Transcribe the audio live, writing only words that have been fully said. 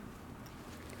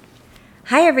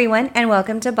Hi, everyone, and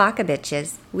welcome to Baka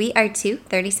Bitches. We are two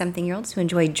 30-something-year-olds who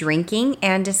enjoy drinking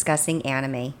and discussing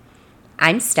anime.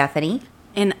 I'm Stephanie.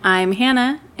 And I'm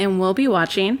Hannah, and we'll be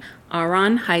watching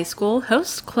Ouran High School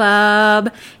Host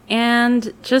Club.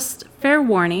 And just fair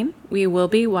warning, we will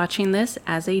be watching this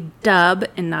as a dub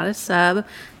and not a sub.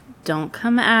 Don't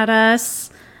come at us.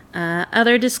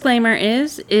 Other disclaimer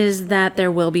is that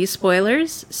there will be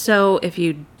spoilers. So if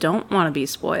you don't want to be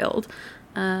spoiled,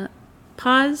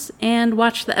 pause and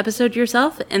watch the episode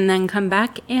yourself and then come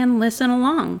back and listen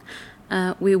along.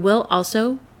 We will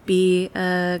also be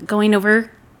going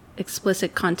over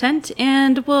explicit content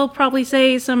and we'll probably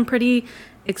say some pretty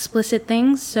explicit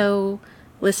things. So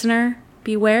listener,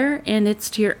 beware, and it's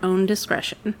to your own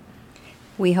discretion.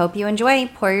 We hope you enjoy.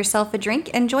 Pour yourself a drink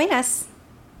and join us.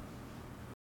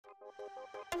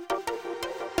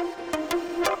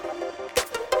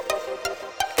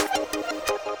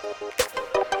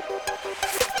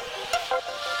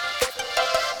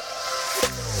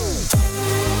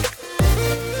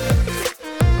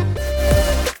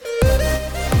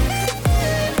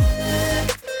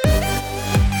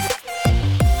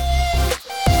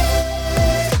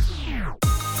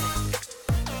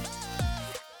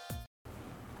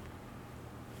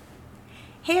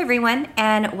 Hey everyone,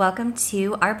 and welcome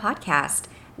to our podcast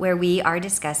where we are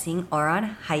discussing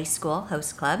Ouran High School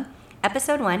Host Club,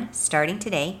 Episode 1, starting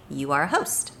today, You Are a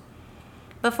Host.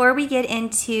 Before we get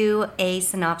into a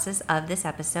synopsis of this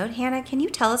episode, Hannah, can you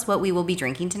tell us what we will be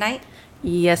drinking tonight?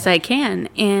 Yes, I can.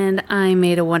 And I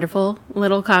made a wonderful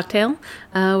little cocktail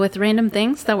with random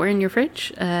things that were in your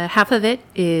fridge. Half of it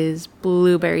is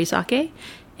blueberry sake,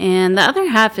 and the other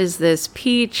half is this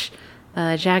peach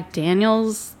Jack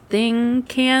Daniels thing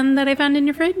can that I found in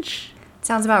your fridge.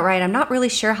 Sounds about right. I'm not really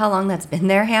sure how long that's been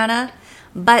there, Hannah,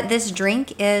 but this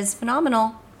drink is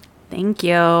phenomenal. Thank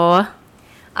you.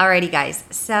 Alrighty, guys.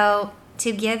 So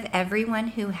to give everyone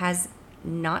who has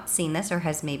not seen this or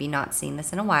has maybe not seen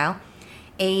this in a while,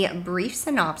 a brief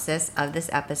synopsis of this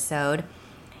episode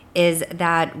is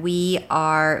that we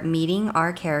are meeting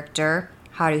our character,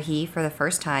 Haruhi, for the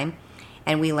first time,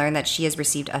 and we learn that she has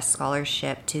received a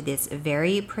scholarship to this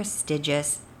very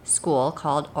prestigious school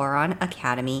called Ouran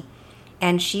Academy,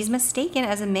 and she's mistaken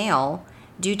as a male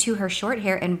due to her short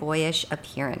hair and boyish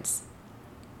appearance.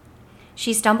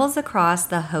 She stumbles across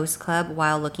the host club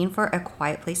while looking for a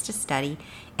quiet place to study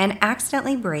and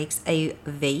accidentally breaks a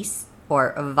vase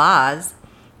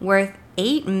worth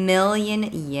 8 million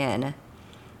yen.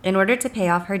 In order to pay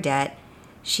off her debt,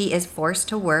 she is forced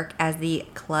to work as the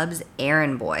club's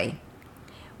errand boy.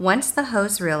 Once the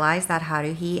hosts realize that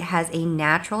Haruhi has a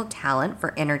natural talent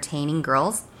for entertaining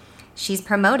girls, she's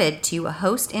promoted to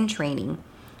host in training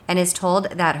and is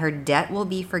told that her debt will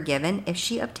be forgiven if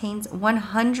she obtains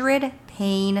 100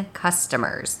 paying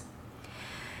customers.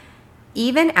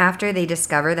 Even after they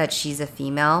discover that she's a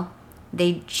female,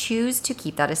 they choose to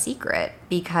keep that a secret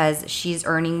because she's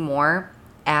earning more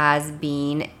as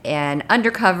being an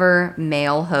undercover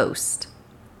male host.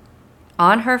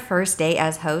 On her first day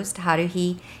as host,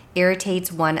 Haruhi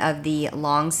irritates one of the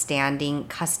long-standing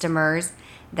customers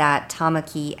that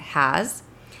Tamaki has,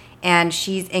 and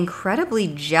she's incredibly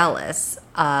jealous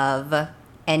of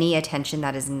any attention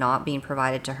that is not being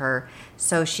provided to her.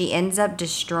 So she ends up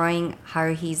destroying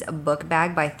Haruhi's book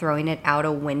bag by throwing it out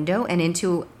a window and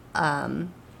into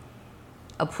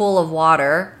a pool of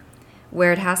water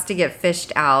where it has to get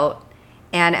fished out.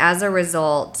 And as a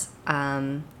result,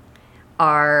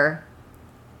 our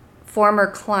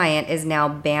former client is now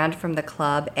banned from the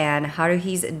club, and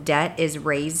Haruhi's debt is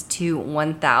raised to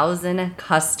 1,000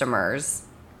 customers.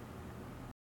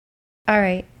 All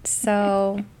right,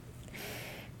 so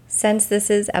since this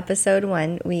is episode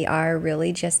 1, we are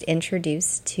really just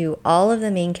introduced to all of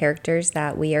the main characters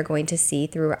that we are going to see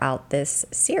throughout this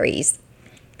series.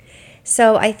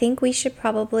 So I think we should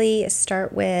probably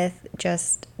start with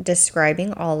just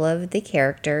describing all of the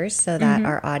characters so that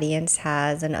our audience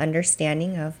has an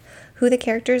understanding of who the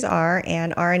characters are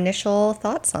and our initial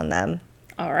thoughts on them.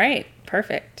 All right,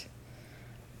 perfect.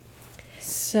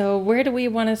 So where do we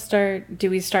want to start? Do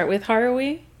we start with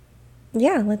Haruhi?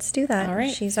 Yeah, let's do that. All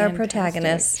right, she's fantastic. Our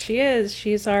protagonist. She is.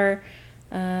 She's our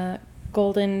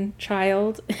golden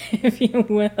child, if you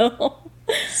will.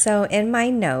 So in my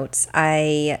notes,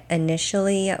 I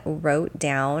initially wrote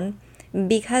down,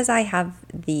 because I have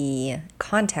the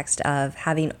context of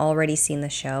having already seen the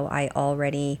show, I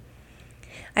already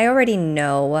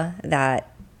know that,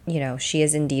 she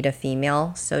is indeed a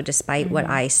female. So despite what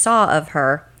I saw of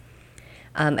her,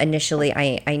 initially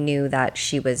I knew that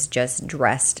she was just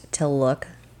dressed to look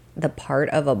the part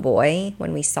of a boy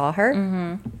when we saw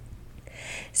her.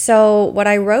 So, what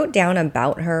I wrote down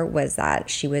about her was that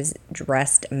she was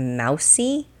dressed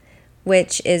mousy,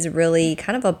 which is really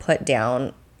kind of a put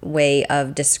down way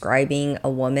of describing a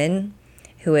woman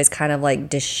who is kind of like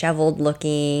disheveled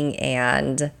looking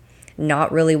and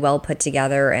not really well put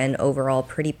together and overall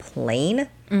pretty plain.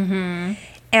 Mm-hmm.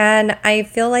 And I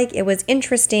feel like it was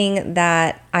interesting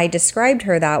that I described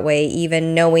her that way,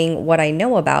 even knowing what I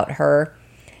know about her.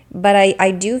 But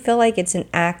I do feel like it's an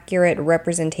accurate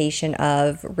representation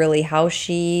of really how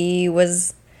she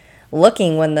was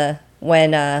looking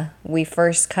when we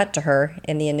first cut to her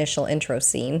in the initial intro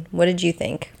scene. What did you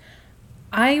think?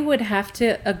 I would have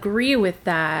to agree with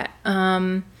that.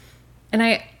 And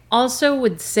I also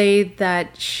would say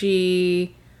that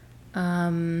she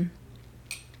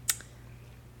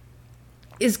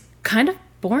is kind of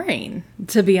boring,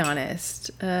 to be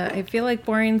honest. I feel like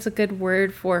boring's a good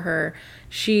word for her.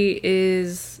 She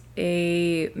is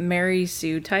a Mary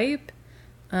Sue type,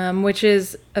 which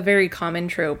is a very common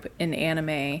trope in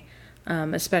anime,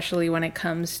 especially when it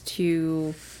comes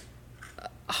to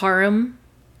harem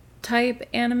type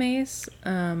animes,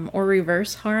 or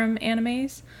reverse harem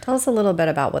animes. Tell us a little bit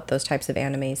about what those types of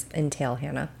animes entail,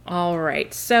 Hannah. All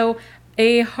right. So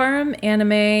a harem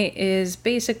anime is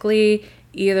basically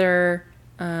either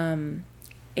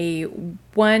a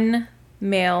one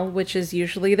male, which is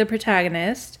usually the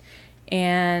protagonist,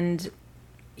 and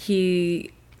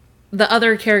the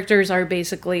other characters are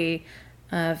basically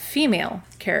female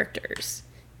characters.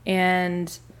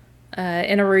 And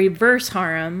in a reverse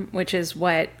harem, which is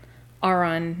what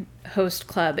Aron Host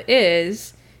Club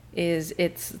is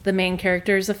it's the main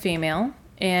character is a female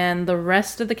and the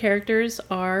rest of the characters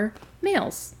are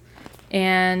males.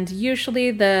 And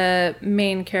usually the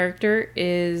main character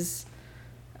is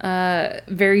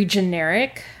very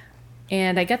generic,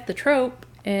 and I get the trope,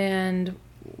 and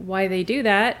why they do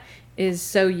that is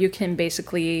so you can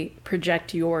basically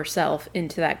project yourself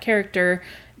into that character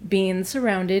being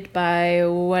surrounded by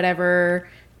whatever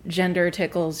gender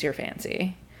tickles your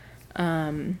fancy.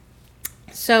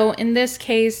 So in this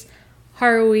case,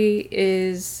 Haruhi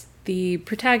is the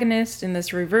protagonist in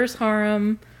this reverse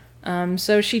harem.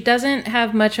 So she doesn't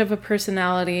have much of a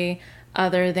personality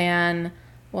other than,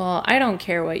 well, I don't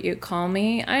care what you call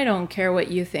me. I don't care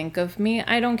what you think of me.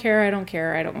 I don't care, I don't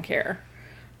care, I don't care.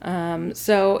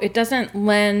 So it doesn't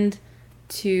lend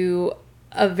to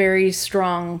a very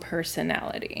strong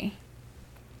personality.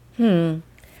 I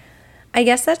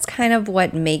guess that's kind of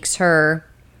what makes her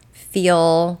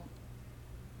feel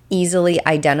easily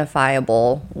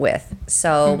identifiable with.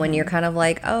 So when you're kind of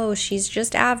like, oh, she's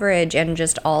just average and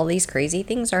just all these crazy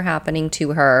things are happening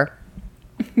to her,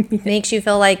 makes you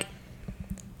feel like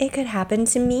it could happen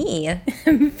to me.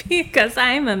 Because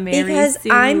I'm a Mary Because Sue.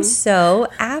 I'm so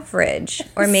average.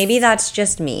 Or maybe that's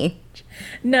just me.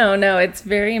 No, it's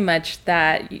very much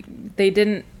that they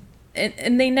didn't,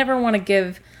 and they never want to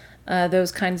give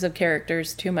those kinds of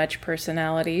characters too much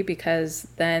personality, because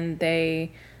then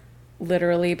they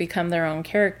literally become their own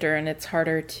character, and it's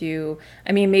harder to,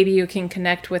 I mean, maybe you can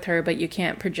connect with her, but you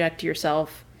can't project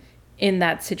yourself in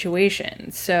that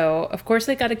situation. So, of course,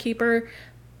 they got to keep her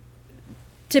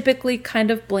typically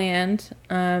kind of bland.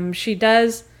 She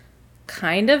does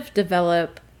kind of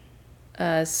develop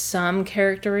some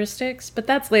characteristics, but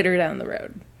that's later down the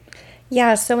road.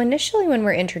 Yeah, so initially when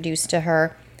we're introduced to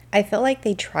her, I feel like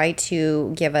they try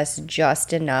to give us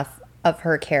just enough of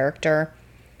her character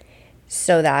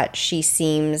so that she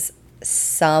seems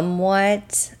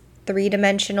somewhat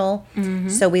three-dimensional.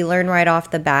 So we learn right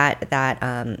off the bat that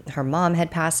her mom had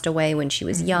passed away when she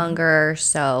was younger.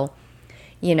 So,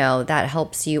 you know, that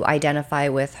helps you identify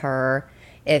with her.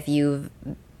 If you've,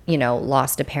 you know,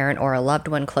 lost a parent or a loved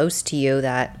one close to you,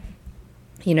 that,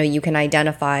 you know, you can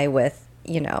identify with,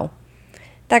 you know,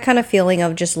 that kind of feeling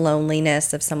of just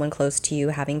loneliness of someone close to you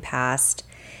having passed.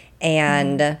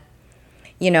 And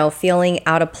you know, feeling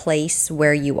out of place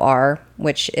where you are,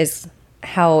 which is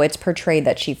how it's portrayed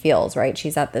that she feels, right?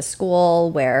 She's at this school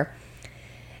where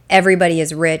everybody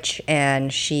is rich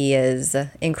and she is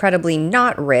incredibly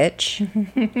not rich,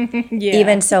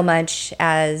 even so much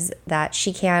as that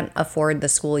she can't afford the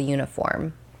school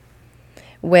uniform,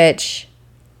 which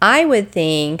I would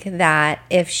think that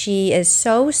if she is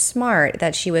so smart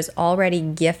that she was already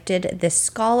gifted this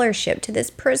scholarship to this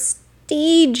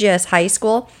prestigious high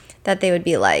school, that they would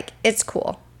be like, it's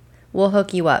cool, we'll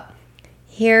hook you up.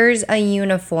 Here's a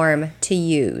uniform to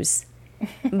use.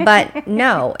 But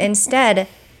no, instead,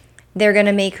 they're going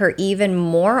to make her even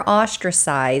more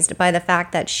ostracized by the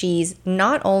fact that she's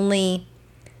not only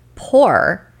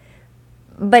poor,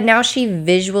 but now she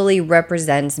visually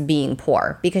represents being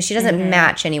poor because she doesn't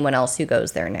match anyone else who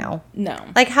goes there now. No.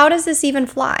 Like, how does this even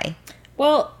fly?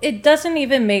 Well, it doesn't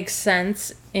even make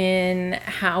sense in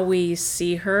how we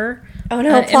see her. Oh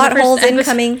no, plot holes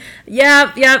incoming.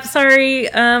 Yeah, sorry.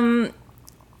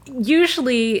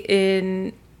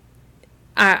 Usually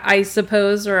I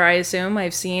suppose, or I assume,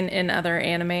 I've seen in other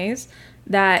animes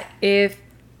that if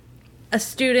a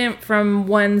student from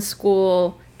one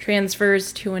school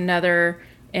transfers to another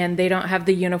and they don't have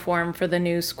the uniform for the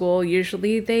new school,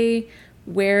 usually they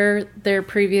wear their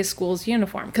previous school's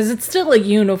uniform because it's still a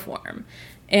uniform.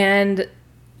 And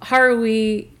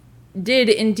Haruhi did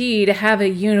indeed have a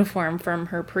uniform from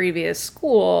her previous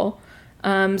school.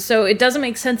 So it doesn't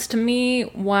make sense to me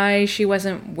why she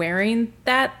wasn't wearing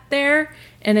that there.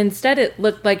 And instead it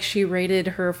looked like she raided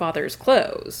her father's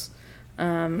clothes.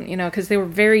 Because they were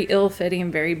very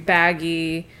ill-fitting, very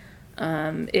baggy.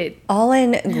 All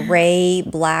in gray,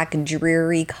 black,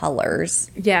 dreary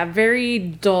colors. Yeah, very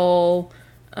dull.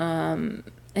 And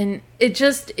it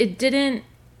didn't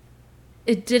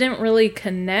really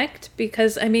connect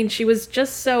because, I mean, she was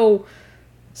just so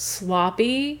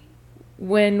sloppy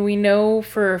when we know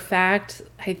for a fact,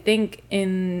 I think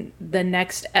in the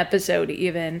next episode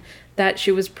even, that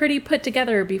she was pretty put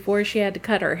together before she had to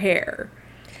cut her hair.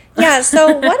 Yeah,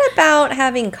 so what about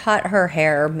having cut her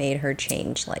hair made her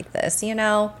change like this,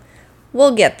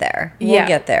 We'll get there. We'll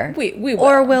get there. We will.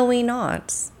 Or will we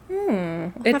not? It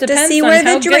have to depends see on where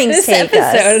how the good drinks this take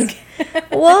episode.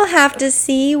 We'll have to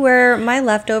see where my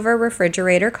leftover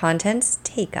refrigerator contents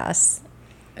take us.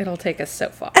 It'll take us so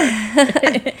far.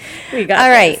 We got All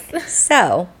right, this.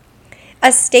 so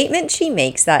a statement she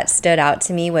makes that stood out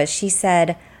to me was she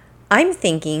said, "I'm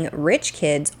thinking rich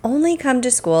kids only come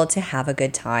to school to have a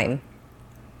good time."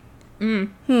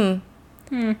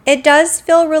 It does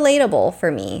feel relatable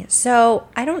for me. So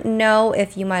I don't know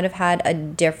if you might have had a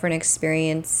different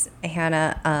experience,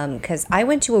 Hannah, because I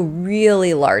went to a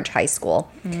really large high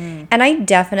school. And I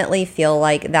definitely feel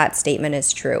like that statement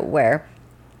is true, where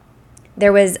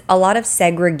there was a lot of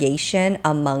segregation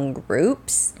among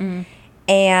groups.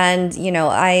 And,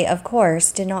 I, of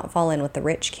course, did not fall in with the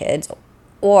rich kids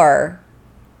or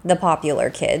the popular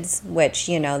kids, which,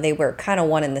 they were kind of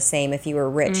one and the same. If you were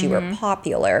rich, you were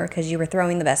popular because you were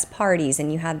throwing the best parties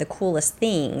and you had the coolest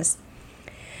things.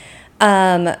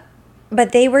 But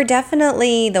they were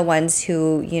definitely the ones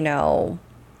who,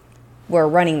 were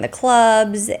running the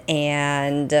clubs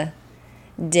and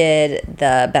did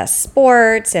the best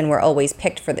sports and were always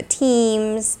picked for the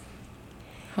teams.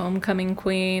 Homecoming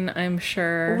queen, I'm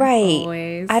sure. Right.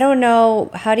 Always. I don't know.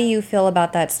 How do you feel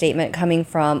about that statement coming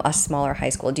from a smaller high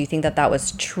school? Do you think that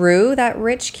was true, that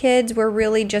rich kids were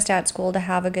really just at school to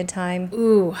have a good time?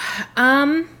 Ooh.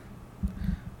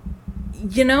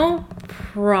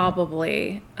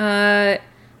 Probably. I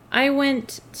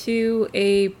went to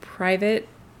a private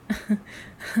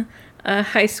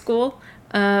high school.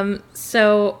 But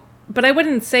I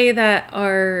wouldn't say that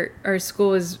our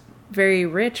school was very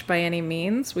rich by any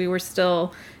means. We were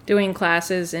still doing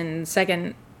classes in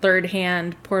second,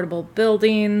 third-hand portable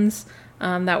buildings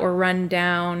that were run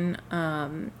down.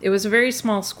 It was a very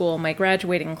small school. My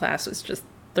graduating class was just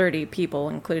 30 people,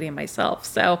 including myself.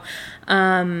 So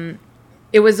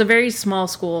it was a very small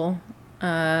school.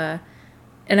 And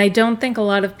I don't think a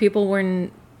lot of people were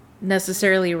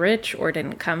necessarily rich or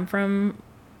didn't come from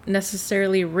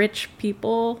necessarily rich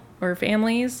people or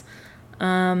families.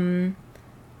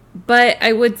 But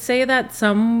I would say that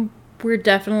some were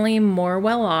definitely more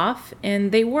well off,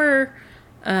 and they were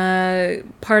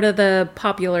part of the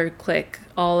popular clique,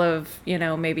 all of,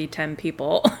 maybe 10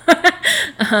 people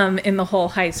in the whole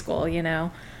high school,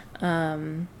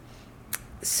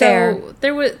 So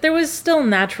there was still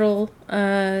natural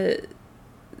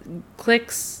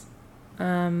cliques,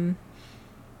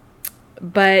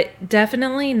 but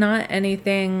definitely not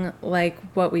anything like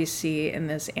what we see in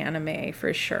this anime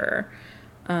for sure.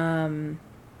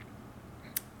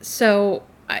 So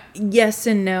yes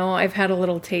and no, I've had a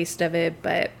little taste of it,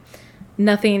 but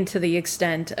nothing to the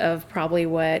extent of probably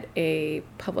what a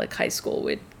public high school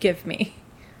would give me.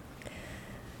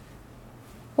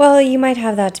 Well, you might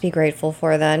have that to be grateful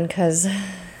for then, because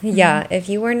if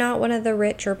you were not one of the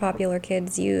rich or popular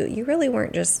kids, you really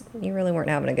weren't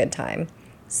having a good time.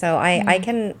 So I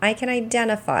can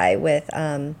identify with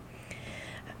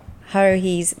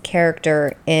Haruhi's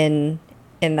character in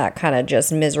that kind of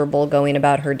just miserable going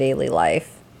about her daily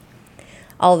life.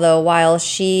 Although while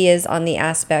she is on the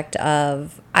aspect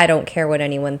of I don't care what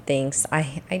anyone thinks,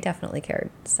 I definitely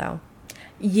cared. So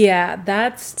Yeah,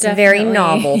 that's It's very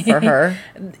novel for her.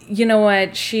 You know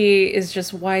what? She is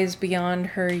just wise beyond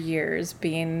her years,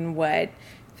 being what,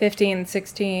 15,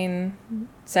 16,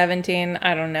 17,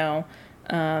 I don't know.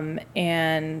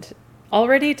 And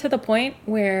already to the point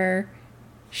where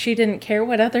she didn't care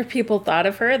what other people thought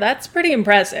of her. That's pretty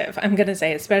impressive, I'm going to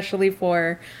say, especially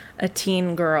for a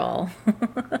teen girl.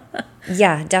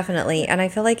 Yeah, definitely. And I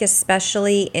feel like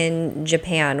especially in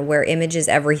Japan where image is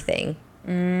everything.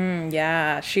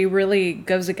 Yeah, she really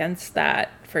goes against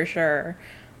that for sure.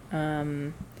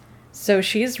 So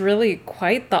she's really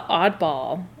quite the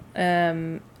oddball.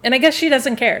 And I guess she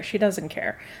doesn't care. She doesn't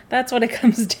care. That's what it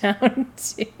comes down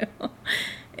to.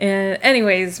 And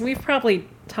anyways, we've probably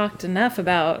talked enough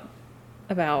about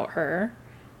her.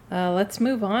 Let's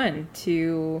move on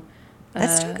to...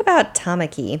 Let's talk about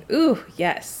Tamaki. Ooh,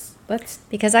 yes.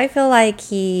 Because I feel like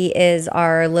he is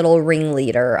our little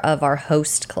ringleader of our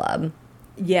host club.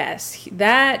 Yes,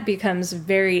 that becomes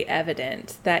very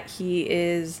evident that he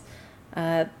is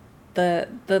the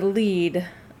lead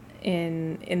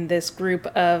in this group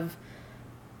of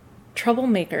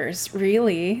troublemakers.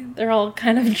 Really, they're all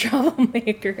kind of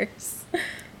troublemakers.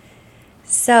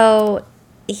 So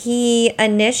he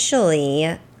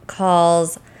initially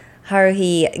calls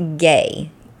Haruhi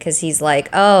gay because he's like,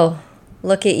 "Oh,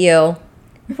 look at you!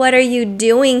 What are you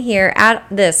doing here at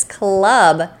this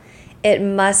club? It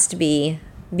must be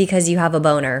because you have a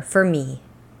boner for me."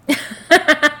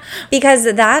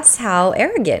 Because that's how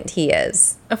arrogant he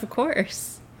is. Of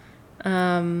course.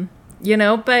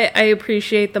 But I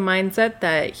appreciate the mindset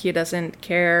that he doesn't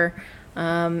care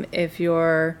if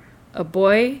you're a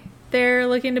boy there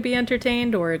looking to be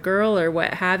entertained or a girl or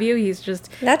what have you. He's just,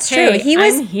 That's hey, true. He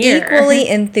was I'm here. equally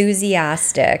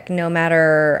enthusiastic no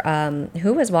matter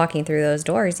who was walking through those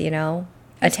doors, Attention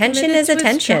committed is to his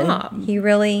attention. job. He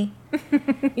really,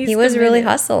 He's he was really committed.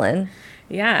 hustling.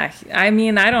 Yeah, I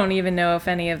mean, I don't even know if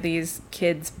any of these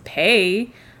kids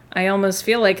pay. I almost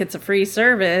feel like it's a free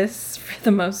service for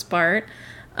the most part.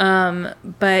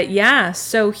 But yeah,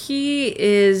 so he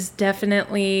is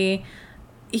definitely,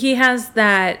 he has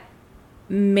that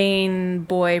main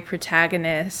boy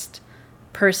protagonist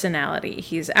personality.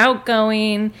 He's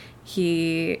outgoing.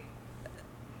 His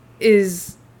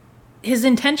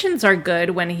intentions are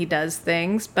good when he does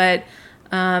things, but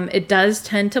it does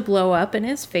tend to blow up in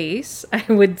his face, I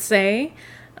would say.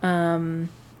 And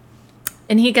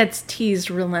he gets teased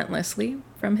relentlessly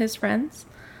from his friends.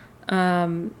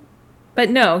 But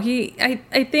no,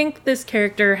 I think this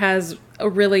character has a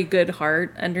really good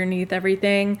heart underneath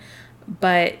everything,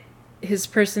 but his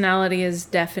personality is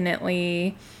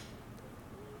definitely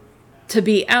to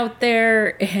be out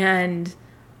there and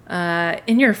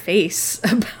in your face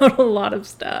about a lot of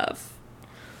stuff.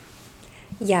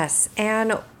 Yes,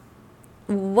 and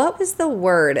what was the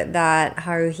word that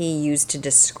Haruhi used to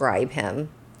describe him?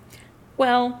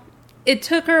 Well, it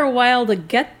took her a while to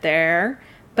get there,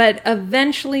 but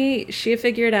eventually she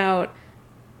figured out,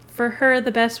 for her,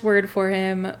 the best word for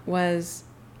him was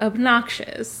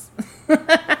obnoxious.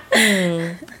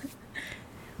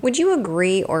 Would you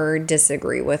agree or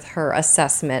disagree with her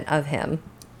assessment of him?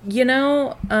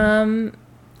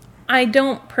 I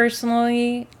don't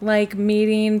personally like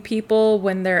meeting people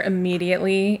when they're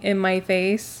immediately in my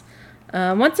face.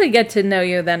 Once I get to know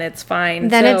you, then it's fine.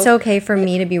 Then it's okay for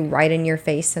me to be right in your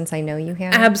face since I know you,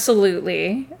 Hannah.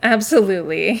 Absolutely.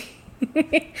 Absolutely.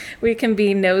 We can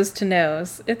be nose to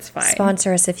nose. It's fine.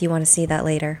 Sponsor us if you want to see that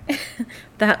later.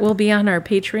 That will be on our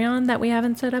Patreon that we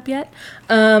haven't set up yet.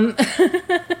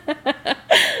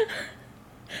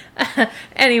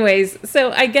 Anyways,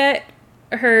 so I get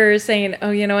her saying, oh,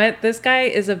 you know what? This guy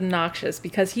is obnoxious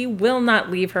because he will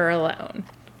not leave her alone.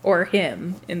 Or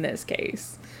him, in this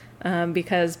case.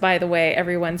 Because, by the way,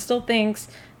 everyone still thinks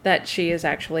that she is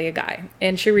actually a guy.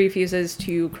 And she refuses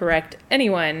to correct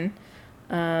anyone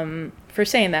for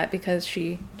saying that because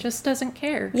she just doesn't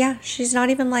care. Yeah, she's not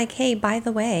even like, hey, by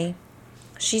the way.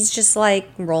 She's just like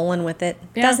rolling with it.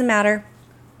 Yeah. Doesn't matter.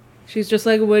 She's just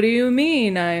like, what do you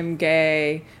mean I'm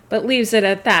gay? But leaves it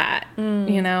at that.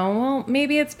 Well,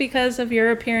 maybe it's because of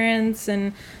your appearance.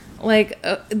 And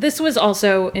this was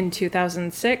also in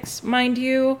 2006, mind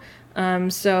you.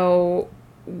 So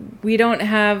we don't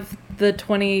have the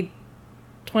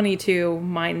 2022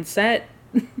 mindset.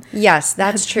 Yes,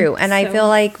 that's true. And I So- feel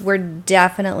like we're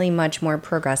definitely much more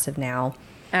progressive now.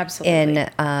 Absolutely.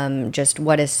 In just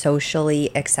what is socially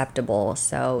acceptable.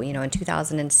 So, in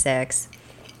 2006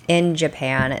 in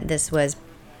Japan, this was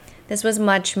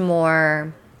much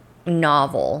more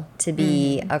novel to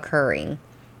be occurring.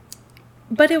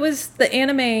 But it was, the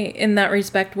anime in that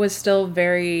respect was still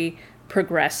very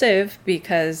progressive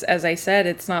because, as I said,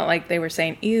 it's not like they were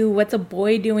saying, ew, what's a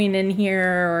boy doing in here?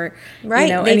 Or, right.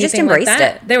 you know, They just anything like embraced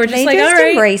that. it. They were just They like, just all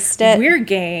right, embraced it. we're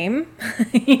game.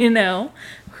 You know,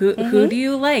 who do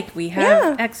you like? We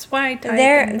have XY type.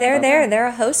 They're there. They're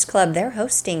a host club. They're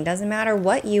hosting. Doesn't matter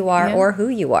what you are or who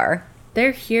you are.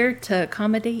 They're here to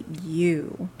accommodate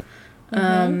you.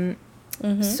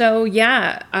 So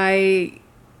yeah, I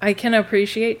can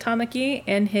appreciate Tamaki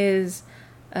and his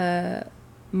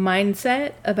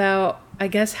mindset about, I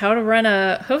guess, how to run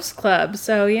a host club.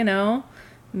 So, you know,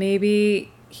 maybe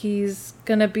he's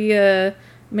gonna be a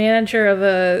manager of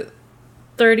a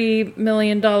 $30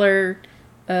 million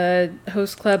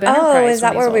host club enterprise. Oh, is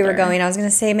that when he's where we were older. going? I was going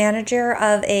to say manager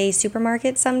of a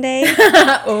supermarket someday.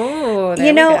 Oh, there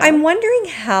You know, we go. I'm wondering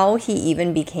how he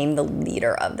even became the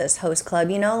leader of this host club.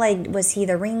 You know, like, was he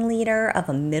the ringleader of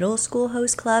a middle school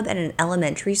host club and an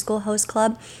elementary school host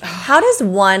club? How does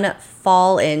one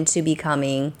fall into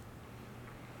becoming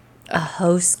a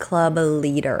host club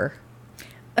leader?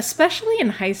 Especially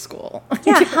in high school.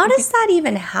 Yeah, how does that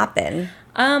even happen?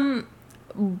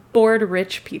 Bored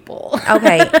rich people.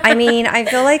 Okay, I mean, I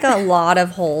feel like a lot of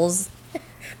holes.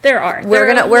 There are. We're There are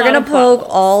a gonna lot of poke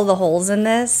potholes. all the holes in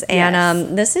this, and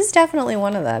Yes. this is definitely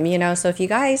one of them. You know, so if you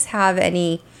guys have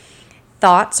any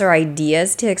thoughts or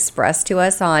ideas to express to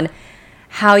us on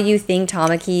how you think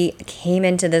Tamaki came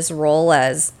into this role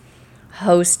as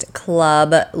host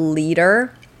club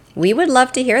leader, we would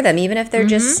love to hear them, even if they're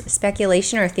just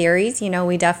speculation or theories. You know,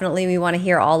 we want to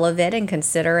hear all of it and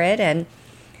consider it, and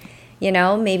you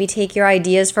know, maybe take your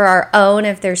ideas for our own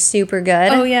if they're super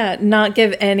good. Oh yeah, not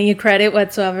give any credit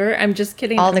whatsoever. I'm just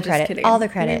kidding. All I'm the just credit. kidding. All the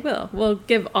credit. We will. We'll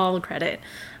give all the credit.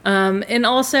 And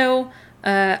also,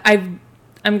 I'm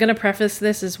gonna preface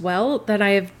this as well that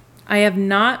I have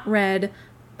not read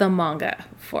the manga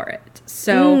for it.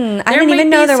 So I there didn't might even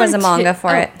know be there was some a manga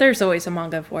for it. There's always a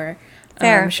manga for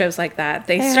Fair. shows like that.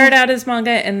 They Fair. start out as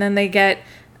manga and then they get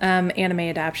anime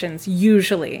adaptions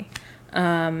usually.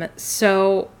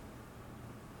 So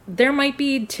there might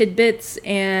be tidbits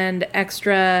and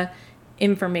extra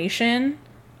information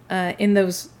in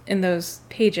those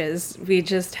pages. We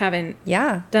just haven't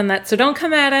Yeah. done that. So don't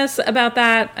come at us about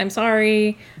that. I'm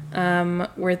sorry.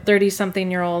 We're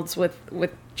 30-something-year-olds with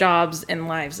jobs and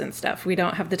lives and stuff. We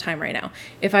don't have the time right now.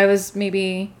 If I was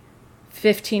maybe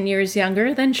 15 years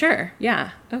younger, then sure. Yeah.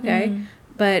 Okay.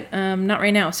 But not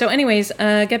right now. So anyways,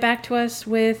 get back to us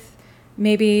with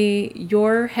maybe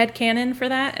your headcanon for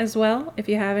that as well, if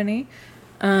you have any.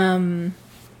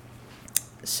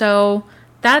 So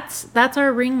that's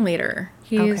our ringleader.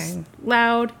 He's Okay.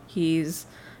 loud. He's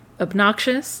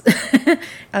obnoxious.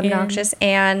 Obnoxious.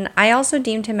 And I also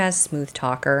deemed him as smooth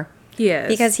talker. He is.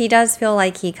 Because he does feel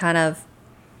like he kind of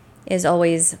is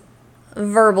always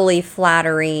verbally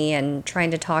flattery and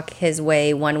trying to talk his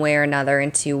way one way or another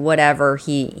into whatever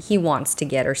he wants to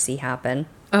get or see happen.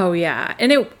 Oh yeah,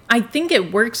 and I think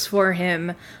it works for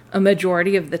him a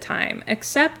majority of the time,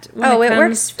 except when it It comes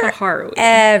works to for Haru.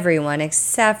 everyone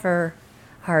except for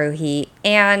Haruhi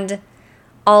and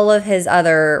all of his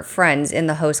other friends in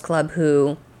the host club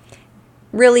who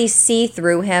really see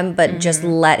through him but just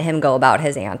let him go about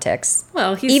his antics.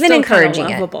 Well, he's even still encouraging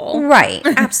kinda lovable. it. Right,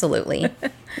 absolutely.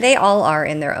 They all are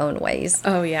in their own ways.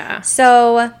 Oh yeah.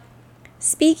 So,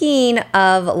 speaking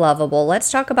of lovable, let's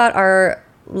talk about our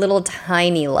little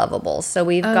tiny lovables. So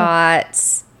we've got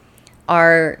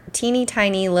our teeny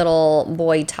tiny little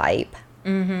boy type.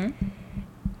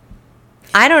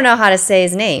 I don't know how to say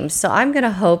his name, so I'm going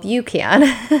to hope you can.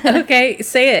 Okay,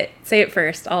 say it. Say it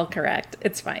first. I'll correct.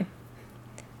 It's fine.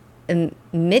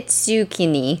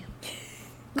 Mitsukuni.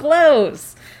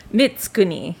 Close.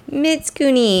 Mitsukuni.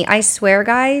 Mitsukuni. I swear,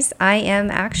 guys, I am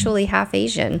actually half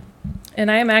Asian. And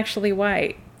I am actually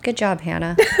white. Good job,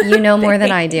 Hannah. You know more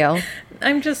than I do.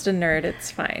 I'm just a nerd.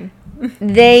 It's fine.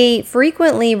 They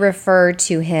frequently refer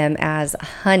to him as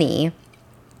Honey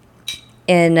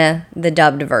in the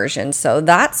dubbed version. So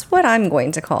that's what I'm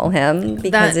going to call him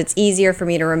because it's easier for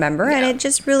me to remember. And it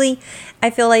just really, I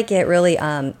feel like it really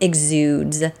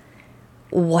exudes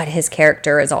what his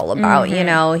character is all about. You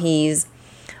know, he's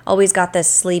always got this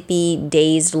sleepy,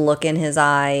 dazed look in his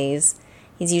eyes.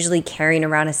 He's usually carrying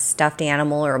around a stuffed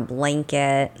animal or a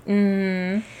blanket.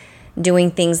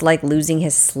 Doing things like losing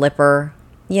his slipper,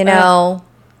 you know.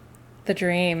 The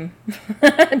dream.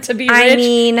 To be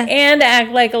rich and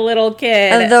act like a little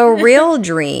kid. The real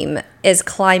dream is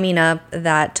climbing up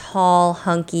that tall,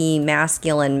 hunky,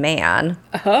 masculine man.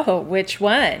 Oh, which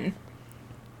one?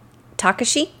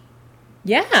 Takashi?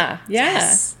 Yeah.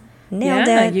 Nailed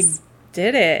it. You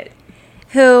did it.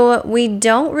 Who we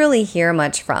don't really hear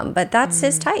much from, but that's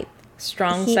his type.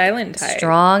 Strong, silent type.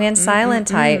 Strong and silent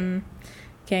type.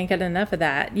 Can't get enough of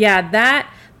that. Yeah,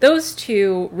 those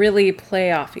two really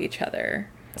play off each other.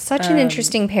 Such an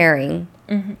interesting pairing.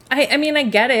 I mean, I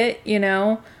get it, you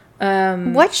know.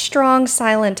 What strong,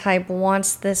 silent type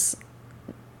wants this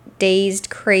dazed,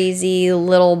 crazy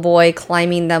little boy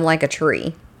climbing them like a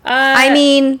tree? I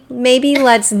mean, maybe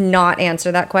let's not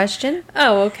answer that question.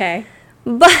 Oh, okay.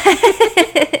 But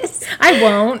I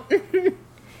won't.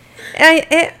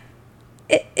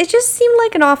 It just seemed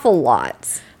like an awful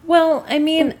lot. Well, I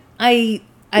mean, I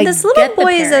this little get the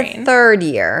boy is pairing. a third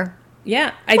year.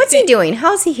 Yeah. What's he doing?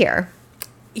 How's he here?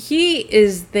 He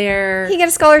is there. He get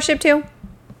a scholarship too?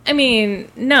 I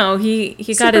mean, no, he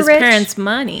got Super his rich? parents'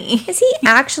 money. Is he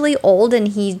actually old and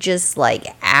he just like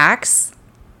acts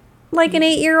like an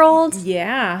 8-year-old?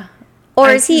 Yeah. Or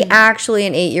is he actually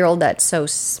an 8-year-old that's so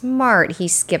smart he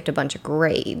skipped a bunch of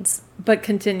grades? But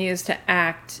continues to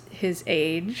act his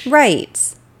age.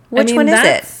 Right. Which one is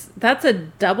it? That's a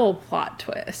double plot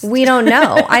twist. We don't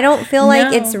know. I don't feel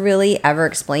like No. it's really ever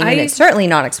explained, and it's certainly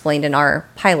not explained in our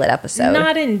pilot episode.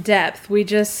 Not in depth. We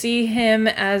just see him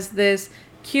as this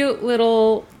cute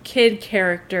little kid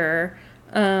character,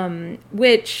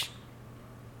 which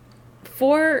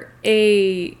for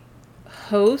a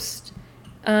host,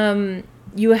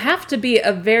 you have to be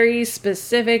a very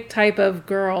specific type of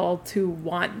girl to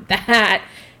want that.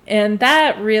 And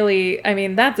that really, I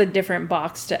mean, that's a different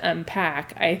box to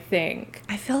unpack, I think.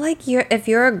 I feel like if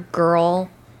you're a girl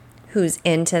who's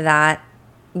into that,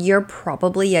 you're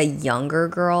probably a younger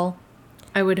girl.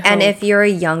 I would hope. And if you're a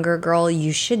younger girl,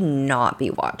 you should not be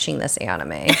watching this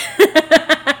anime.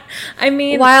 I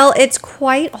mean, while it's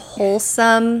quite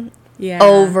wholesome yeah.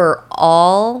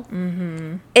 overall,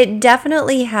 it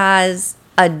definitely has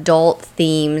adult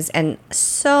themes and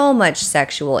so much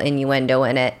sexual innuendo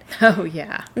in it. Oh,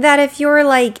 yeah. That if you're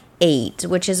like 8,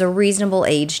 which is a reasonable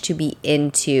age to be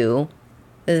into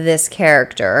this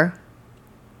character,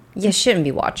 you shouldn't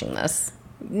be watching this.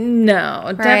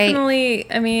 No,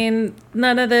 definitely. I mean,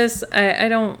 none of this. I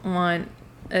don't want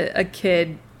a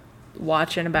kid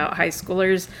watching about high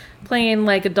schoolers playing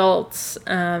like adults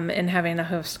and having a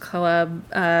host club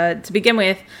to begin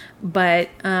with. But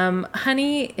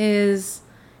Honey is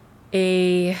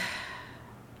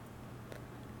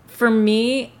for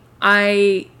me,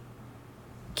 I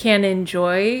can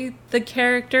enjoy the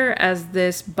character as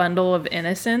this bundle of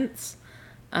innocence.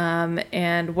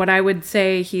 And what I would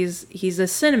say, he's a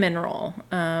cinnamon roll.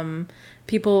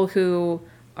 People who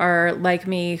are like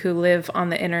me, who live on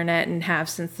the internet and have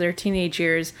since their teenage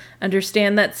years,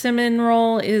 understand that cinnamon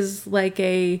roll is like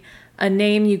a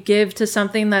name you give to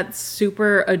something that's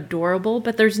super adorable,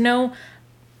 but there's no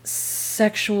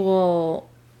sexual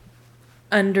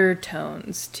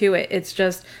undertones to it. It's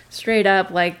just straight up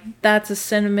like, that's a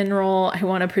cinnamon roll. I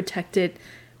want to protect it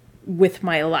with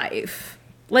my life.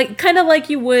 Like, kind of like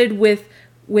you would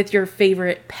with your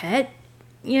favorite pet,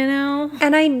 you know?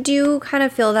 And I do kind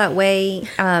of feel that way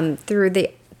through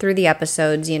the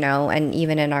episodes, you know, and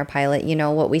even in our pilot, you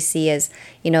know, what we see is,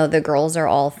 you know, the girls are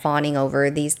all fawning over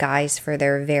these guys for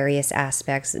their various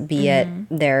aspects, be it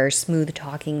their smooth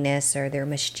talkingness or their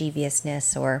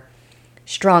mischievousness or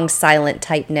strong silent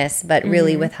typeness. But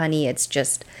really with Honey, it's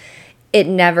just, it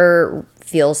never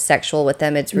feels sexual with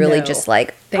them. It's really just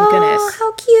like, thank goodness.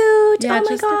 How cute. Yeah, oh my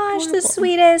just gosh, the adorable.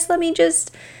 sweetest. Let me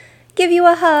just give you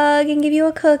a hug and give you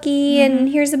a cookie and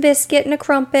here's a biscuit and a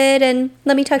crumpet and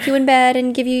let me tuck you in bed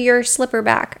and give you your slipper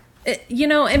back. You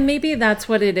know, and maybe that's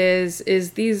what it is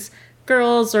these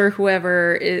girls or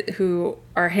whoever who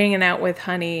are hanging out with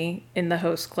Honey in the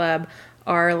host club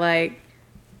are like,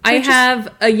 I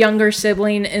have a younger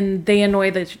sibling and they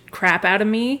annoy the crap out of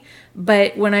me.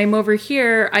 But when I'm over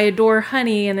here, I adore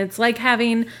Honey and it's like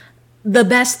having the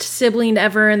best sibling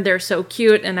ever and they're so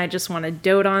cute and I just want to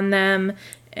dote on them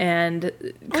and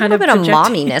kind a of bit of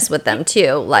momminess with them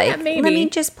too. Like, Yeah, maybe. let me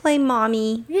just play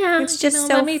mommy. Yeah, it's just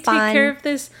so let me fun. take care of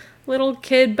this little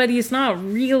kid, but he's not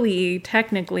really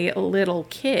technically a little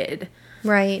kid.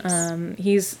 Right.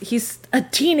 He's a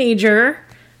teenager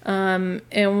in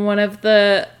one of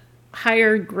the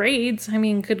higher grades. I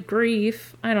mean, good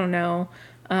grief. I don't know.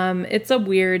 It's a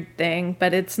weird thing,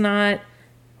 but it's not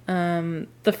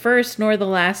the first nor the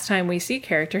last time we see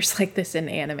characters like this in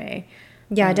anime.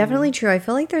 Yeah, definitely true. I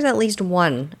feel like there's at least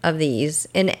one of these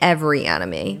in every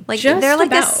anime. Like, Just they're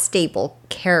like a about. staple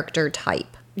character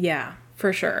type. Yeah,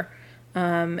 for sure.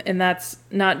 And that's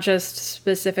not just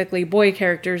specifically boy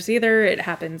characters either. It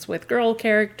happens with girl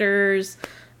characters.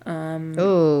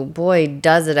 Oh, boy,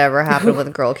 does it ever happen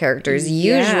with girl characters.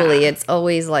 Yeah. Usually it's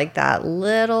always like that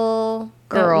little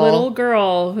girl. That little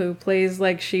girl who plays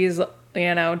like she's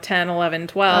 10, 11,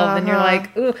 12, and you're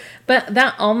like, ooh. But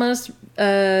that almost,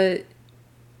 yeah,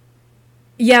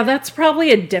 that's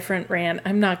probably a different rant.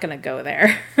 I'm not going to go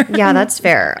there. Yeah, that's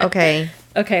fair. Okay.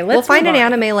 Okay, We'll let's find an move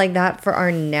on. anime like that for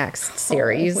our next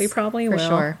series. We probably for will.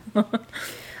 sure.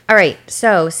 All right.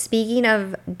 So speaking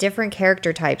of different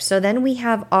character types, so then we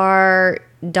have our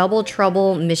Double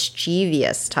Trouble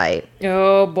mischievous type.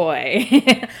 Oh boy,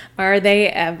 are they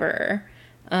ever?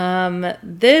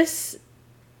 This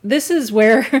is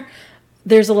where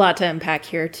there's a lot to unpack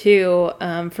here too,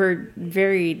 for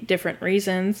very different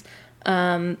reasons.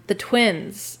 The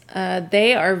twins,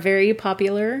 they are very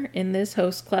popular in this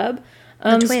host club,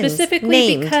 Twins, specifically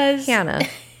named because Hannah.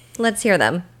 Let's hear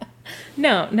them.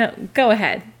 No, go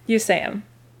ahead. You say them.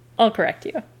 I'll correct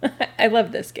you. I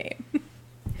love this game.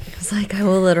 It's like I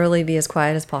will literally be as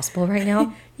quiet as possible right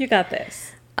now. You got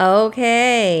this.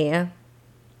 Okay.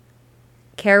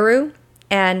 Kaoru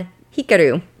and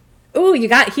Hikaru. Ooh, you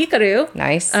got Hikaru.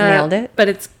 Nice. Nailed it. But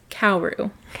it's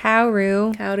Kaoru.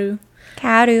 Kaoru. Kaoru.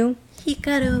 Kaoru.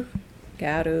 Hikaru.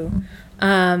 Kaoru.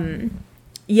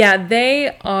 Yeah,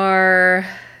 they are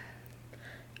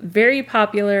very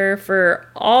popular for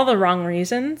all the wrong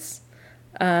reasons.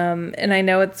 And I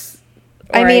know it's...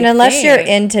 I mean, unless you're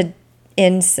into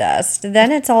incest,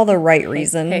 then it's all the right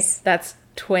reasons. Hey, that's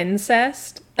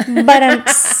twincest. But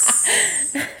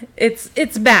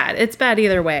It's bad. It's bad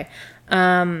either way.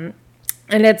 And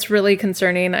it's really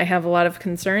concerning. I have a lot of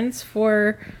concerns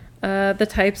for the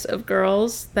types of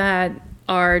girls that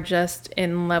are just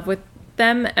in love with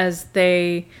them as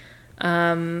they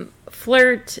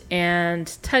flirt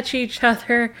and touch each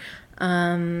other.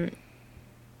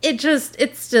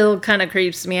 It still kind of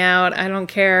creeps me out. I don't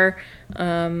care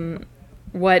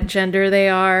what gender they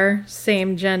are,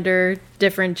 same gender,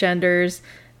 different genders.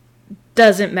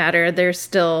 Doesn't matter. They're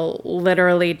still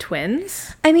literally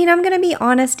twins. I mean, I'm going to be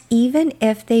honest, even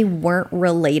if they weren't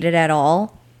related at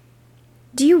all,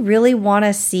 do you really want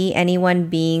to see anyone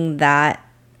being that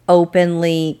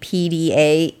openly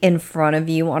PDA in front of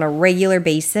you on a regular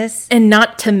basis? And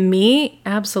not to me?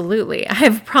 Absolutely. I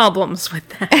have problems with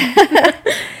that.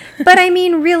 But I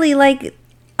mean, really, like,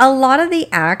 a lot of the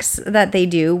acts that they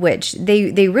do, which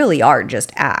they really are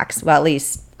just acts, well, at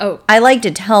least I like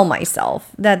to tell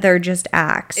myself that they're just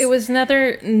acts. It was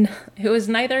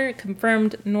neither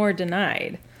confirmed nor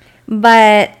denied.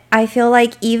 But I feel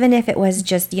like even if it was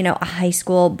just, a high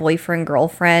school boyfriend,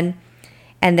 girlfriend,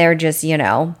 and they're just,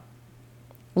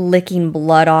 licking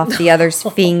blood off the other's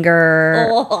finger.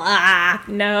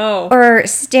 No. Or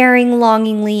staring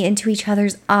longingly into each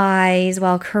other's eyes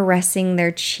while caressing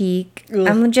their cheek.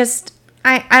 Ugh.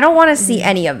 I don't want to see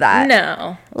any of that.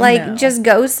 No. Just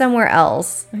go somewhere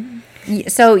else.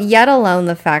 So, yet alone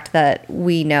the fact that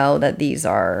we know that these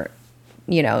are,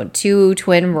 two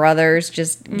twin brothers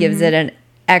just gives it an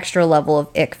extra level of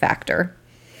ick factor.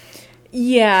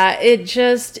 Yeah,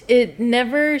 it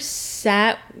never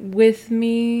sat with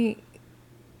me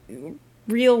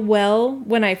real well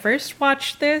when I first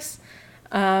watched this,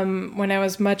 when I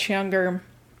was much younger.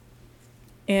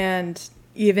 And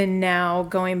even now,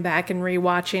 going back and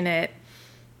rewatching it,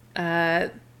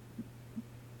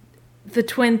 the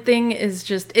twin thing is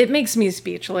it makes me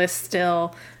speechless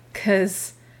still,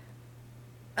 because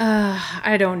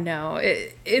I don't know.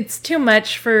 It's too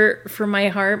much for my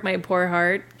heart. My poor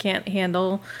heart can't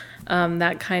handle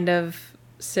that kind of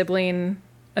sibling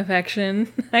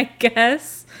affection, I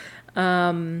guess.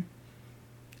 And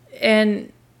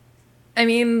I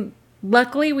mean,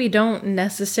 luckily we don't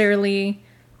necessarily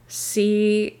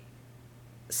see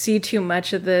too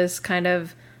much of this kind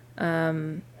of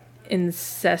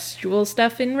incestual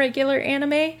stuff in regular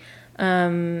anime.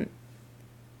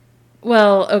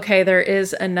 Well, okay, there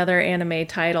is another anime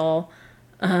title,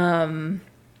 but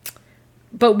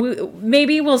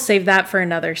maybe we'll save that for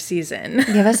another season.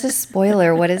 Give us a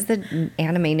spoiler. What is the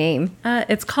anime name?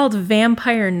 It's called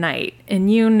Vampire Knight,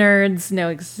 and you nerds know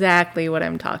exactly what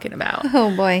I'm talking about.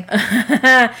 Oh boy.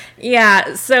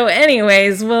 Yeah. So,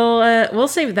 anyways, we'll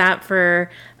save that for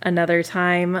another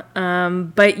time.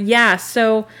 But yeah,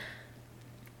 so.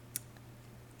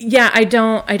 Yeah, I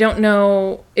don't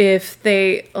know if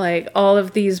they, all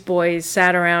of these boys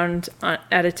sat around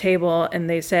at a table and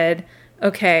they said,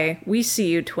 okay, we see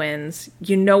you twins.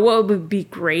 You know what would be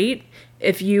great?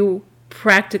 If you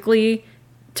practically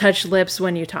touch lips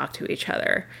when you talk to each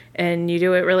other. And you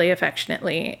do it really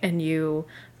affectionately. And you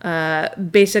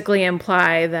basically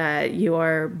imply that you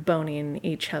are boning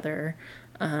each other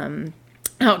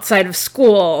outside of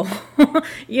school.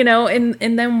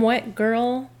 And then what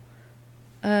girl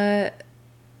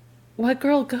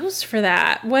goes for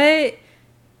that?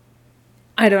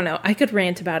 I don't know. I could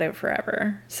rant about it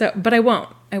forever. So, but I won't.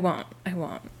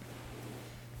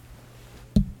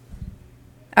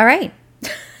 All right.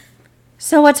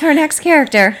 So what's our next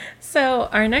character? So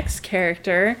our next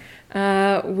character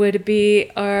would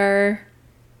be our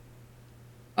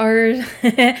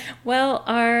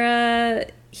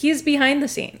he's behind the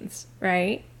scenes,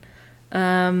 right?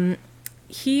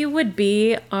 He would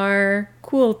be our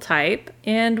cool type.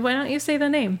 And why don't you say the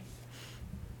name?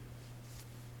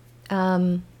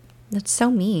 That's so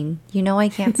mean. You know I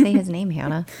can't say his name,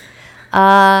 Hannah.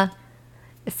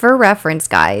 For reference,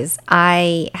 guys,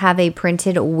 I have a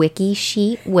printed wiki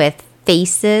sheet with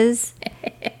faces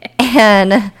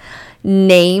and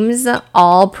names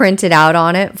all printed out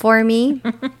on it for me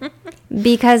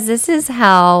because this is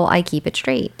how I keep it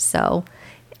straight. So,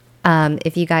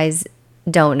 if you guys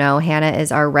don't know, Hannah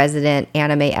is our resident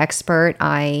anime expert.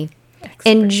 I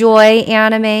enjoy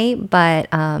anime,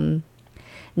 but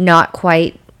not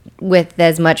quite with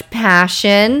as much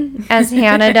passion as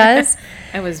Hannah does.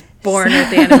 I was born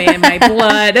with anime in my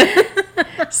blood.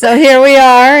 So here we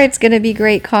are. It's going to be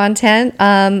great content.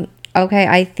 Okay,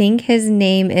 I think his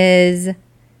name is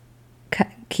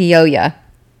Kyoya.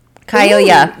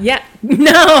 Kyoya. Ooh, yeah.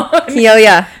 No.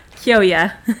 Kyoya.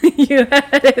 Kyoya. You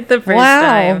had it the first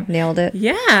time. Nailed it.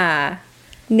 Yeah.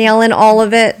 Nailing all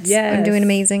of it. Yes. I'm doing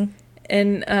amazing.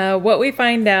 And what we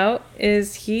find out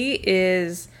is he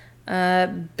is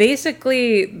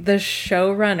basically the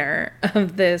showrunner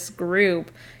of this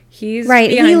group. He's right.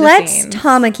 He behind the lets scenes.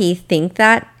 Tamaki think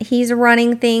that he's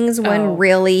running things when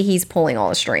really he's pulling all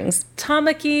the strings.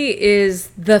 Tamaki is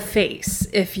the face,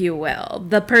 if you will,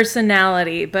 the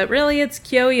personality, but really it's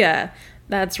Kyoya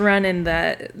that's running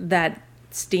that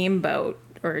steamboat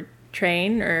or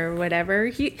train or whatever.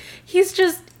 He's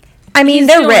just. I mean, he's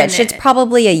they're doing rich. it. It's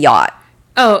probably a yacht.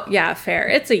 Oh, yeah, fair.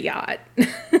 It's a yacht.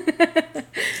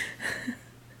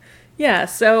 Yeah,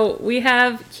 so we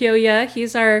have Kyoya.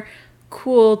 He's our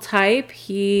cool type.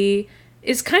 He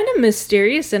is kind of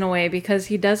mysterious in a way because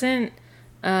he doesn't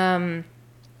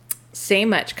say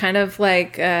much, kind of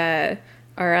like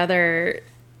our other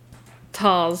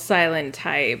tall, silent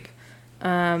type.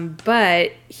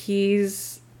 But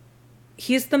he's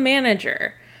the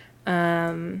manager.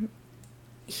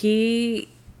 He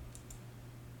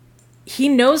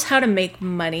knows how to make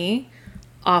money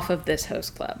off of this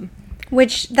host club.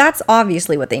 Which that's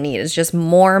obviously what they need is just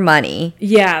more money.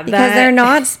 Yeah. Because they're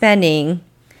not spending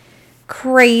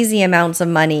crazy amounts of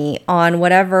money on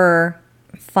whatever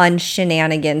fun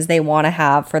shenanigans they want to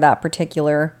have for that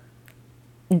particular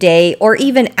day or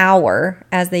even hour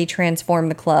as they transform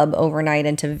the club overnight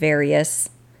into various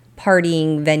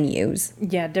partying venues.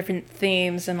 Yeah, different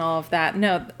themes and all of that.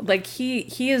 No, like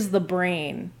he is the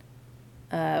brain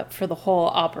for the whole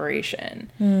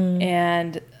operation.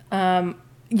 And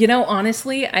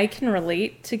honestly, I can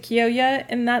relate to Kyoya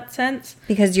in that sense.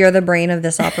 Because you're the brain of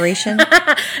this operation?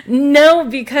 No,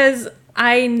 because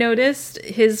I noticed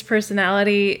his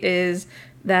personality is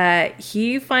that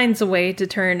he finds a way to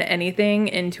turn anything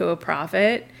into a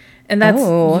profit. And that's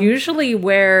usually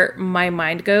where my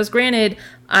mind goes. Granted,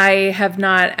 I have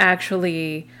not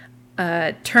actually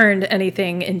turned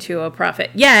anything into a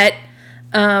profit yet.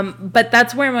 But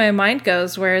that's where my mind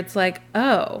goes, where it's like,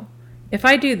 oh, if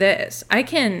I do this, I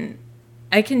can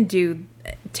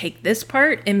take this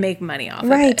part and make money off of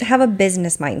it. Right, to have a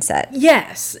business mindset.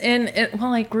 Yes. And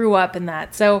I grew up in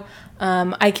that. So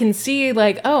I can see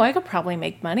like, oh, I could probably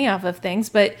make money off of things,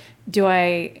 but do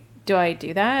I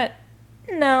do that?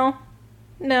 No,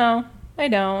 I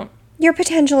don't. Your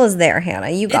potential is there, Hannah.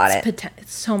 You got it.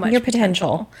 It's so much Your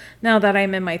potential. Now that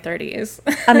I'm in my 30s.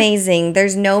 Amazing.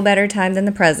 There's no better time than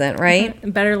the present,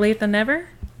 right? Better late than never?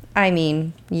 I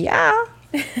mean, yeah,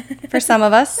 for some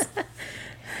of us.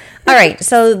 All right,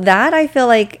 so that I feel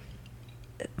like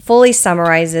fully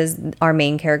summarizes our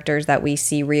main characters that we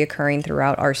see reoccurring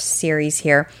throughout our series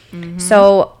here. Mm-hmm.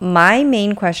 So my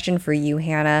main question for you,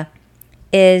 Hannah,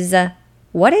 is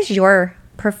what is your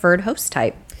preferred host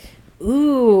type?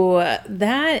 Ooh,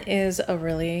 that is a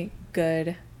really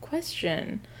good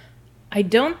question. I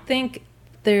don't think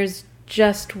there's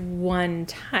just one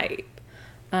type.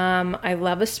 I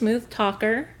love a smooth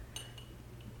talker,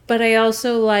 but I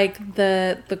also like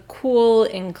the cool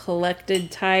and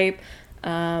collected type.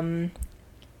 You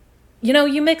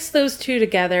mix those two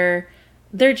together,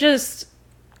 they're just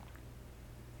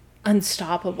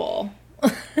unstoppable.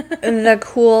 The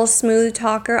cool, smooth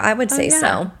talker, I would say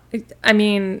so. I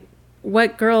mean,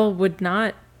 what girl would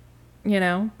not,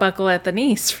 buckle at the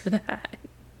knees for that?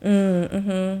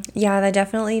 Mm-hmm. Yeah, that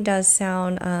definitely does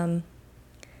sound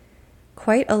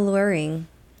quite alluring.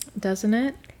 Doesn't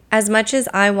it? as much as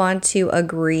I want to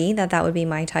agree that that would be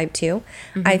my type too,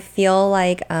 I feel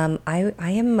like I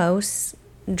am most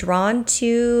drawn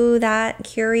to that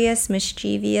curious,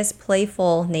 mischievous,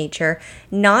 playful nature,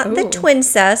 not the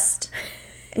twincest.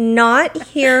 Not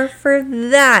here for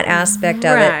that aspect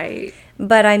of it.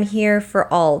 But I'm here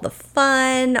for all the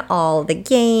fun, all the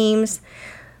games,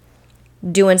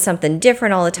 doing something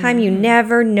different all the time. You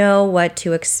never know what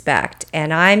to expect.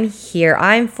 And I'm here.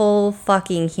 I'm full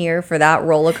fucking here for that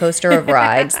roller coaster of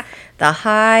rides. The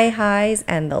high highs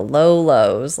and the low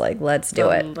lows. Like, let's do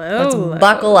it. Let's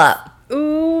buckle up.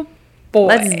 Ooh, boy.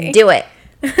 Let's do it.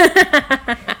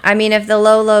 I mean, if the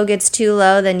low gets too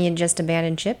low, then you just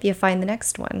abandon ship. You find the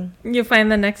next one. You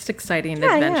find the next exciting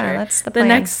adventure. Yeah, that's the plan.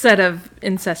 next set of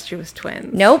incestuous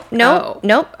twins. Nope.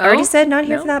 Already said not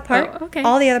here for that part. Oh, okay.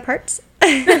 All the other parts.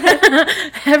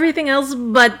 Everything else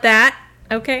but that.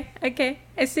 Okay.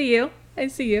 I see you. I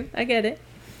get it.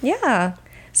 Yeah.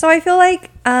 So I feel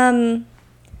like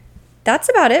that's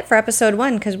about it for episode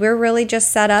 1, because we're really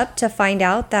just set up to find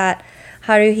out that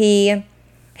Haruhi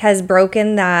has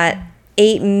broken that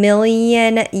 8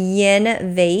 million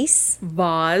yen vase.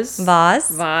 That's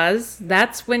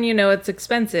when you know it's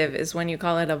expensive, is when you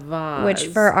call it a vase. Which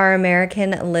for our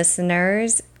American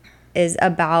listeners is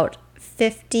about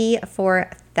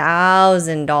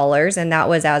 $54,000. And that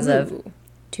was as of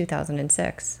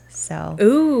 2006.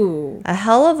 So a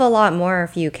hell of a lot more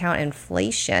if you count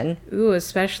inflation.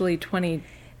 Especially 20.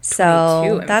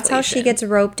 So that's how she gets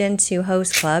roped into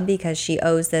Host Club, because she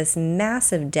owes this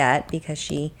massive debt because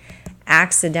she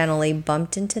accidentally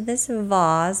bumped into this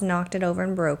vase, knocked it over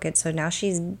and broke it. So now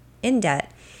she's in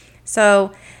debt.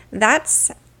 So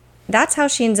that's how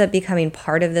she ends up becoming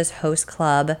part of this Host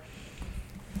Club.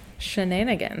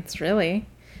 Shenanigans, really.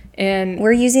 And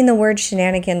we're using the word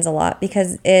shenanigans a lot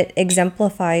because it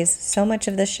exemplifies so much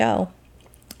of the show.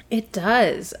 It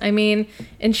does. I mean,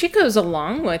 and she goes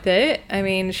along with it. I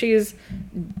mean, she's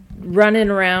running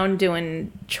around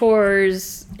doing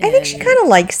chores. I think she kind of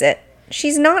likes it.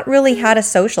 She's not really had a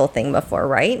social thing before,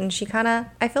 right? And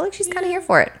I feel like she's kind of here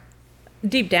for it.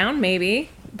 Deep down, maybe.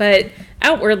 But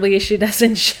outwardly, she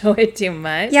doesn't show it too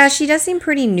much. Yeah, she does seem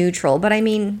pretty neutral. But I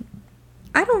mean,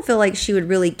 I don't feel like she would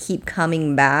really keep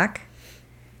coming back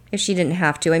if she didn't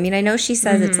have to. I mean, I know she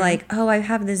says it's like, oh, I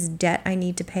have this debt I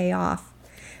need to pay off.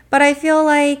 But I feel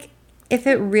like if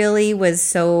it really was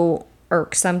so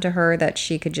irksome to her that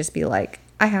she could just be like,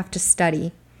 I have to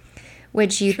study,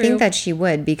 which you think that she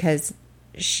would, because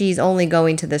she's only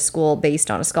going to the school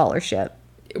based on a scholarship.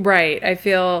 Right. I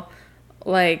feel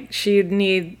like she'd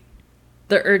need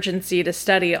the urgency to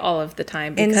study all of the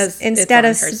time, because instead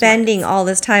of spending all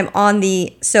this time on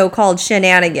the so-called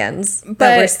shenanigans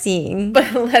that we're seeing.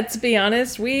 But let's be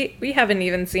honest, we haven't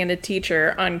even seen a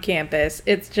teacher on campus.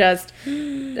 It's just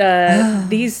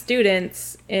these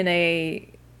students in a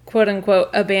quote-unquote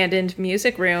abandoned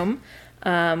music room,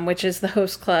 which is the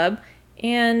Host Club,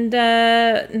 and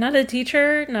not a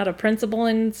teacher, not a principal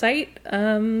in sight.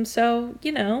 So,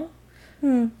 you know,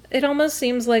 it almost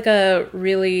seems like a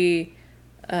really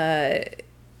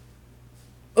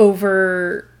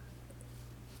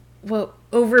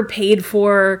overpaid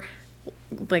for,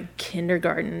 like,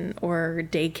 kindergarten or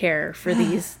daycare for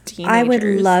these teenagers. I would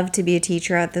love to be a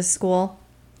teacher at this school.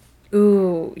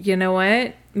 Ooh, you know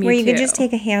what? Me Where you too. could just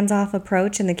take a hands-off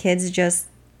approach and the kids just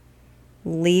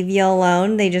leave you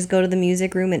alone. They just go to the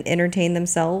music room and entertain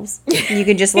themselves. You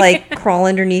could just, like, crawl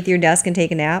underneath your desk and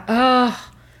take a nap. Oh,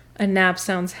 a nap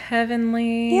sounds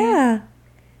heavenly. Yeah.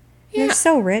 They're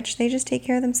so rich. They just take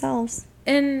care of themselves.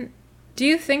 And do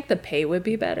you think the pay would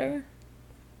be better?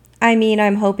 I mean,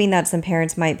 I'm hoping that some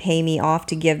parents might pay me off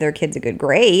to give their kids a good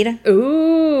grade.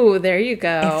 Ooh, there you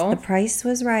go. If the price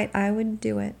was right, I would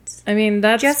do it. I mean,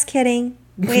 that's... Just kidding.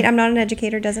 Wait, I'm not an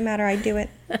educator. Doesn't matter. I'd do it.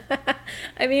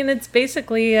 I mean, it's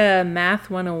basically Math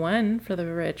 101 for the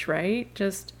rich, right?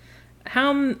 Just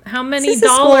how many Is this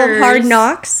dollars... a school of hard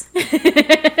knocks?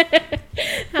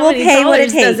 How many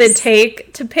dollars does it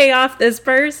take to pay off this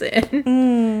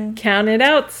person? Count it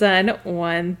out, son.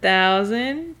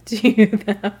 1,000,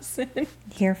 2,000.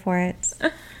 Here for it.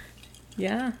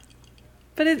 Yeah.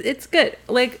 But it's good.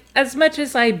 Like, as much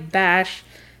as I bash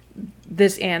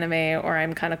this anime, or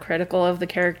I'm kind of critical of the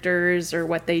characters or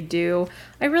what they do,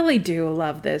 I really do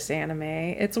love this anime.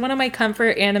 It's one of my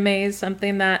comfort animes,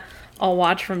 something that I'll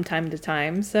watch from time to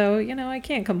time. So, you know, I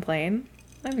can't complain.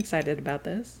 I'm excited about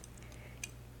this.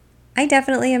 I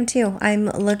definitely am too. I'm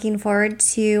looking forward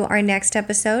to our next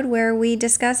episode where we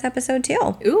discuss episode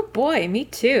 2. Ooh, boy, me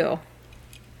too.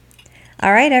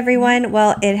 All right, everyone.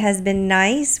 Well, it has been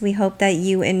nice. We hope that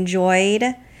you enjoyed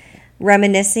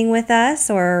reminiscing with us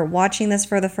or watching this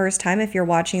for the first time if you're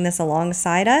watching this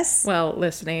alongside us. Well,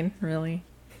 listening, really.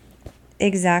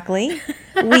 Exactly.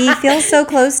 We feel so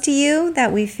close to you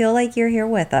that we feel like you're here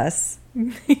with us.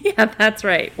 Yeah, that's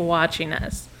right. Watching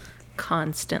us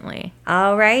constantly.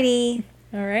 Alrighty.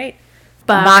 All right.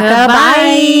 Baka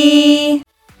bye.